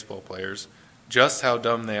as baseball players. Just how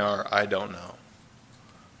dumb they are, I don't know.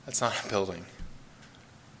 That's not upbuilding.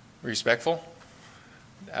 Respectful?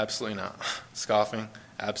 Absolutely not. Scoffing?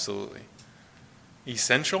 Absolutely.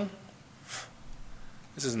 Essential?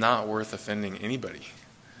 This is not worth offending anybody.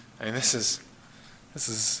 I mean, this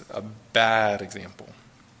is a bad example.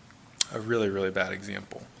 A really, really bad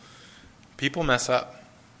example. People mess up.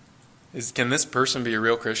 Can this person be a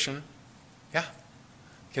real Christian? Yeah.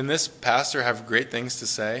 Can this pastor have great things to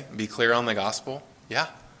say, be clear on the gospel? Yeah.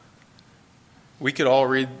 We could all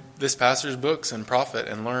read this pastor's books and profit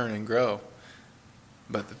and learn and grow.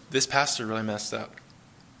 But this pastor really messed up.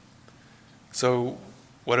 So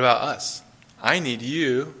what about us? I need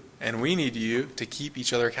you, and we need you to keep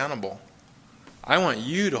each other accountable. I want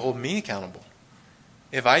you to hold me accountable.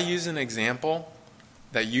 If I use an example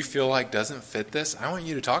that you feel like doesn't fit this, I want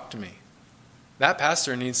you to talk to me. That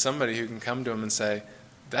pastor needs somebody who can come to him and say,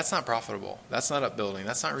 that's not profitable, that's not upbuilding,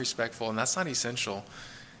 that's not respectful, and that's not essential.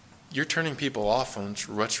 You're turning people off on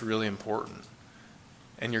what's really important.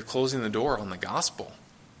 And you're closing the door on the gospel.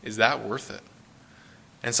 Is that worth it?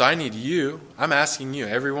 And so I need you, I'm asking you,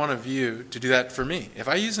 every one of you, to do that for me. If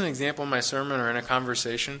I use an example in my sermon or in a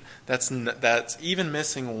conversation that's even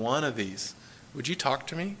missing one of these, would you talk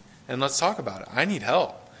to me? And let's talk about it. I need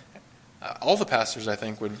help. All the pastors, I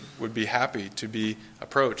think, would be happy to be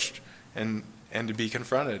approached and to be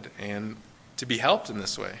confronted and to be helped in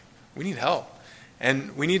this way. We need help.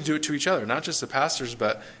 And we need to do it to each other, not just the pastors,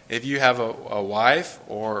 but if you have a wife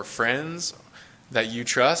or friends that you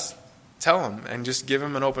trust, tell them and just give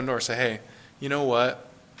them an open door. Say, hey, you know what?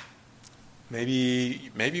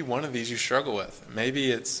 Maybe one of these you struggle with.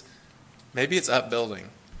 Maybe it's upbuilding.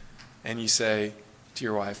 And you say to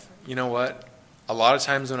your wife, you know what? A lot of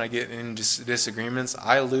times when I get in disagreements,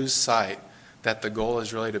 I lose sight that the goal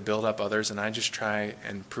is really to build up others, and I just try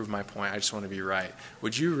and prove my point. I just want to be right.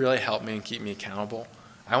 Would you really help me and keep me accountable?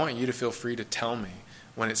 I want you to feel free to tell me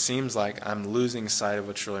when it seems like I'm losing sight of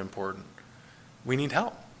what's really important. We need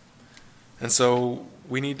help. And so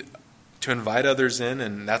we need to invite others in,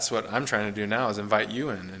 and that's what I'm trying to do now, is invite you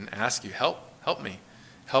in and ask you, help me,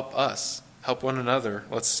 help us, help one another.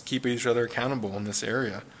 Let's keep each other accountable in this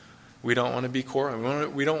area. We don't want to be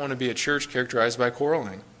quarreling. We don't want to be a church characterized by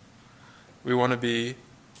quarreling. We want to be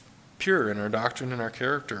pure in our doctrine and our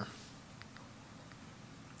character.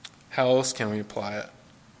 How else can we apply it?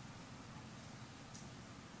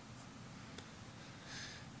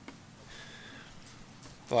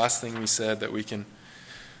 The last thing we said that we can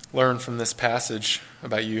learn from this passage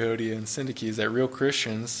about Euodia and Syntyche is that real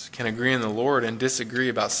Christians can agree in the Lord and disagree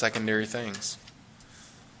about secondary things.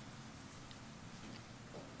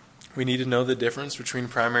 We need to know the difference between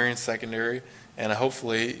primary and secondary, and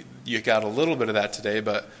hopefully you got a little bit of that today,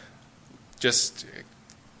 but just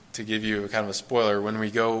to give you a kind of a spoiler, when we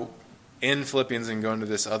go in Philippians and go into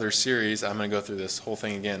this other series, I'm going to go through this whole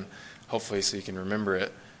thing again, hopefully so you can remember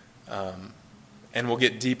it, and we'll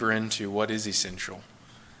get deeper into what is essential.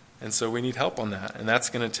 And so we need help on that, and that's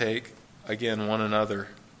going to take, again, one another.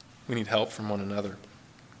 We need help from one another.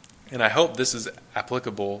 And I hope this is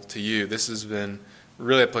applicable to you. This has been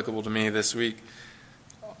really applicable to me this week.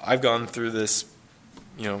 I've gone through this,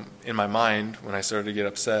 in my mind when I started to get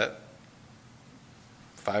upset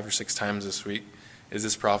 5 or 6 times this week. Is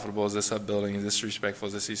this profitable? Is this upbuilding? Is this respectful?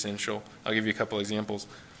 Is this essential? I'll give you a couple examples.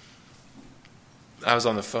 I was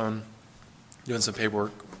on the phone doing some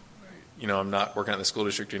paperwork. I'm not working at the school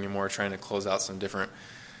district anymore, trying to close out some different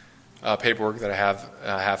paperwork that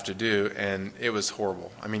I have to do, and it was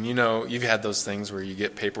horrible. I mean, you've had those things where you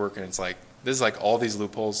get paperwork and it's like, this is like all these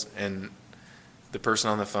loopholes, and the person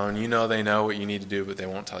on the phone, they know what you need to do, but they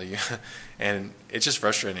won't tell you. And it's just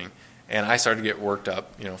frustrating. And I started to get worked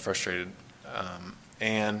up, frustrated.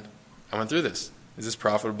 And I went through this. Is this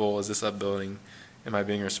profitable? Is this upbuilding? Am I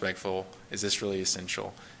being respectful? Is this really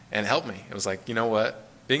essential? And it helped me. It was like, you know what?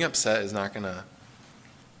 Being upset is not going to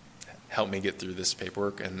help me get through this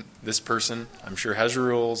paperwork. And this person, I'm sure, has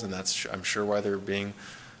rules, and I'm sure why they're being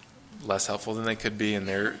less helpful than they could be, and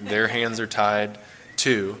their hands are tied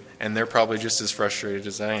too, and they're probably just as frustrated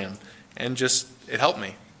as I am. And just, it helped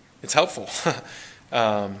me. It's helpful.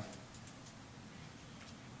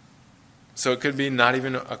 So it could be not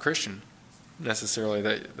even a Christian necessarily,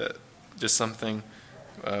 that just something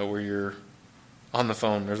where you're on the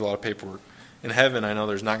phone, there's a lot of paperwork. In heaven, I know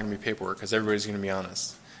there's not going to be paperwork because everybody's going to be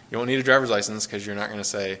honest. You won't need a driver's license because you're not going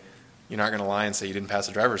to lie and say you didn't pass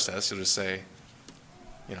a driver's test. You'll just say,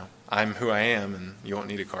 I'm who I am, and you won't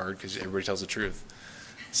need a card because everybody tells the truth.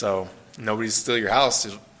 So nobody's steal your house.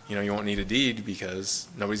 You won't need a deed because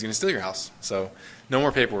nobody's going to steal your house. So no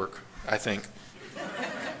more paperwork, I think,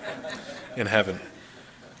 in heaven.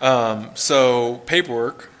 So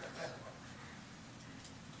paperwork,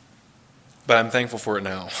 but I'm thankful for it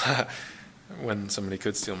now when somebody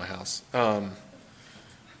could steal my house.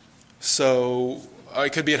 So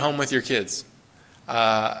it could be at home with your kids.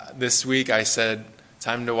 This week I said,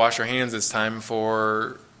 time to wash our hands, it's time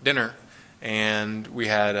for dinner. And we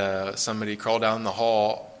had somebody crawl down the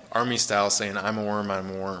hall, army style, saying, I'm a worm, I'm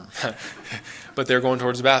a worm. But they're going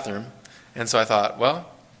towards the bathroom. And so I thought, well,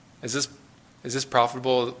 is this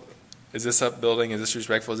profitable? Is this upbuilding? Is this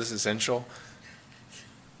respectful? Is this essential?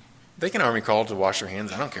 They can army crawl to wash their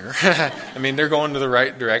hands. I don't care. I mean, they're going to the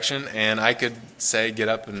right direction, and I could say get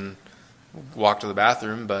up and walk to the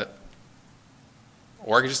bathroom,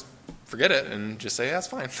 or I could just forget it and just say, yeah, that's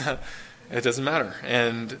fine. It doesn't matter,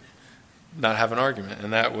 and not have an argument.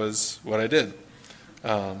 And that was what I did.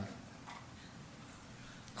 Of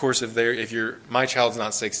course, my child's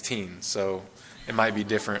not 16, so it might be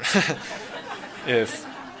different if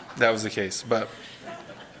that was the case. But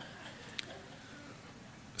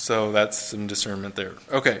so that's some discernment there.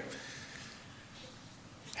 Okay.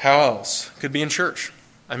 How else? Could be in church.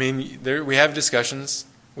 I mean, we have discussions.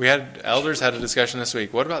 Elders had a discussion this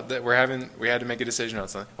week. What about that? We had to make a decision on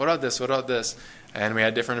something. What about this? What about this? And we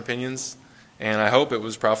had different opinions. And I hope it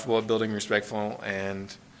was profitable at building respectful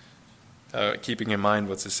and keeping in mind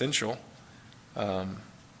what's essential.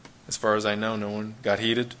 As far as I know, no one got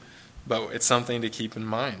heated. But it's something to keep in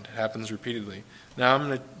mind. It happens repeatedly. Now I'm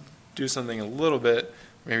going to do something a little bit,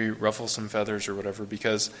 maybe ruffle some feathers or whatever,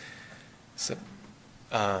 because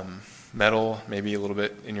meddle maybe a little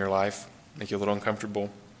bit in your life, make you a little uncomfortable.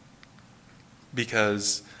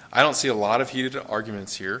 Because I don't see a lot of heated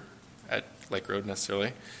arguments here at Lake Road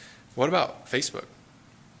necessarily. What about Facebook?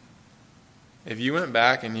 If you went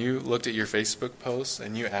back and you looked at your Facebook posts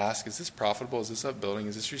and you asked, is this profitable? Is this upbuilding?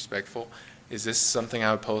 Is this respectful? Is this something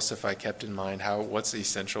I would post if I kept in mind what's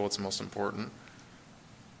essential, what's most important?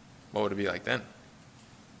 What would it be like then?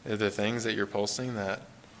 Are there things that you're posting that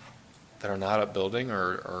are not upbuilding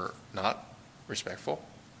or not respectful,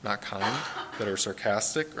 not kind, that are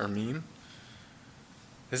sarcastic or mean?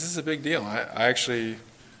 This is a big deal. I actually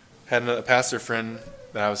had a pastor friend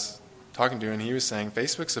that I was talking to, and he was saying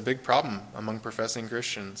Facebook's a big problem among professing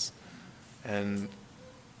Christians. And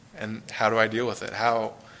how do I deal with it?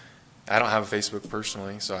 I don't have a Facebook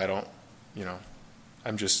personally, so I don't,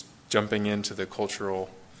 I'm just jumping into the cultural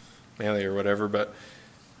melee or whatever, but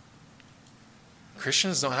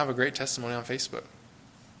Christians don't have a great testimony on Facebook.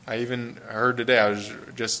 I even heard today,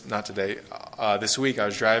 this week I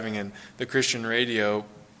was driving, and the Christian radio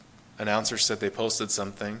announcer said they posted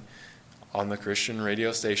something on the Christian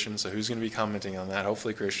radio station, so who's going to be commenting on that?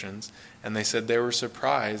 Hopefully Christians. And they said they were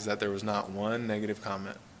surprised that there was not one negative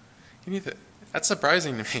comment. That's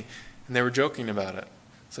surprising to me. And they were joking about it.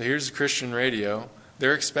 So here's Christian radio.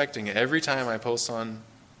 They're expecting it. Every time I post on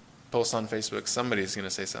Facebook, somebody's going to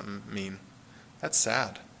say something mean. That's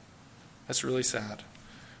sad. That's really sad.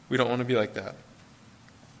 We don't want to be like that.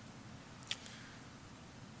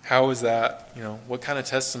 How is that, what kind of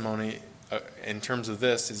testimony in terms of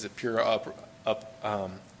this? Is it pure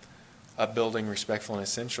upbuilding, respectful, and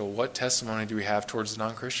essential? What testimony do we have towards the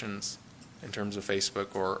non-Christians in terms of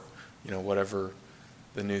Facebook or, whatever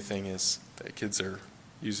the new thing is that kids are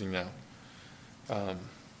using now?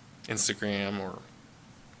 Instagram or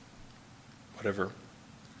whatever.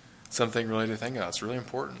 Something really to think about. It's really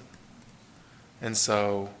important. And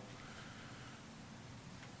so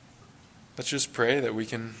let's just pray that we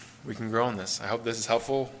can grow in this. I hope this is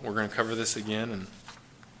helpful. We're going to cover this again, and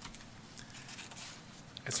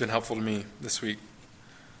it's been helpful to me this week.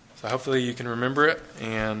 So hopefully you can remember it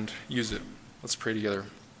and use it. Let's pray together.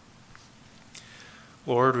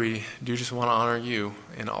 Lord, we do just want to honor you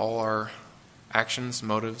in all our actions,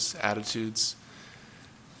 motives, attitudes,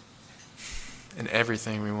 and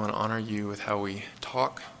everything. We want to honor you with how we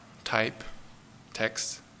talk, type,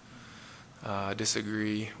 text,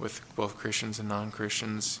 disagree with both Christians and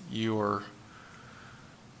non-Christians. You are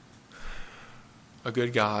a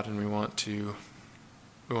good God, and we want to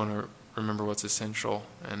remember what's essential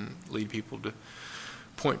and lead people to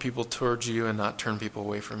point people towards you and not turn people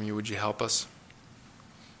away from you. Would you help us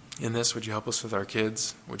in this? Would you help us with our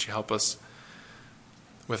kids? Would you help us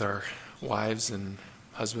with our wives and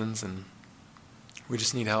husbands? And we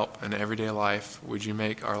just need help in everyday life. Would you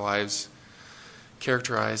make our lives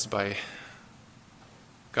characterized by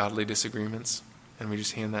godly disagreements? And we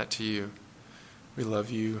just hand that to you. We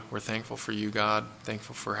love you. We're thankful for you, God.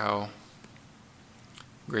 Thankful for how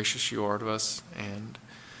gracious you are to us. And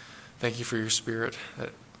thank you for your Spirit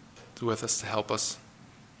that is with us to help us.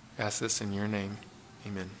 I ask this in your name.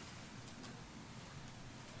 Amen.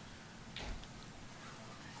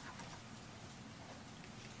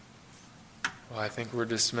 Well, I think we're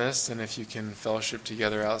dismissed, and if you can fellowship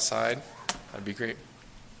together outside, that'd be great.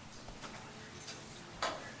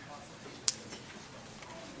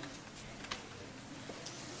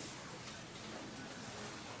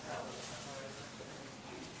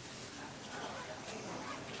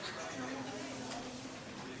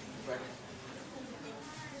 Right.